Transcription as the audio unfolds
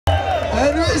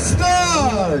And we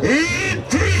start! In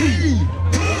 3,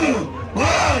 2, 1,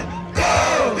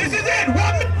 go! This is it!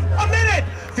 1 minute!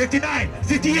 59,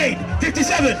 58,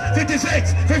 57,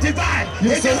 56, 55.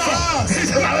 You're so fast!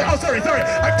 Oh, sorry.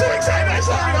 I'm too excited. I'm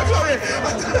sorry.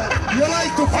 You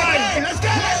like to fight! Okay, let's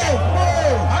go!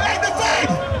 I like the fight!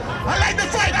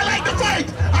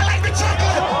 I like the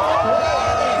chocolate!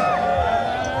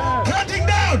 Counting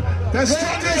down! The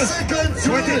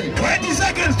 20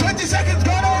 seconds! 20 seconds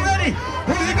gone already!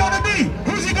 Who's it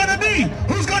gonna be?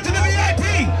 Who's going to the VIP?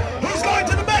 Who's going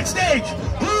to the backstage?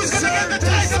 Who's gonna get the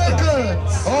title?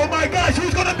 Oh my gosh,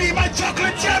 who's gonna be my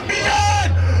chocolate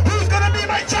champion? Who's gonna be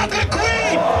my chocolate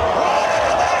queen?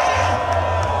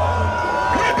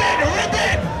 Rip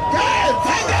it! Guys,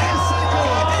 40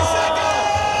 seconds!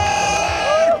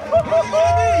 Who's it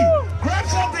gonna be? Grab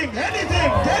something,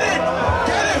 anything, get it!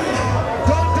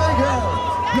 Don't take her!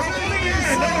 No feeling in,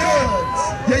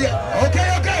 Yeah.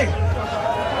 Okay.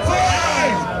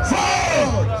 5, 4,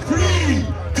 3,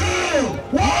 2,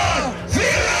 1, 0!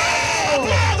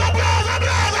 Applause!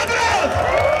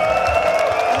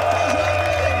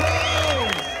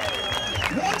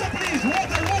 Water, please!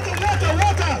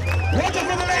 Water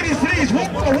for the ladies, please!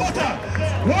 Water!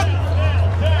 What?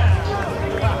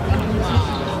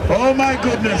 Oh my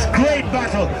goodness! Great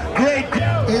battle!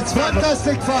 It's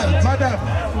fantastic fight! Madam!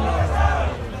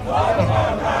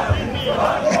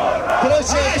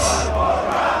 Push it!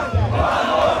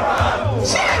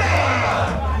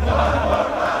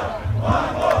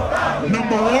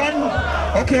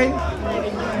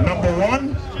 Number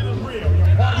one,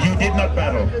 you did not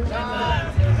battle.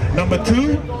 Number 2,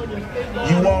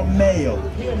 you are male.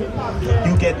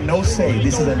 You get no say.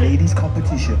 This is a ladies'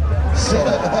 competition. So,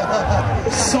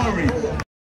 sorry.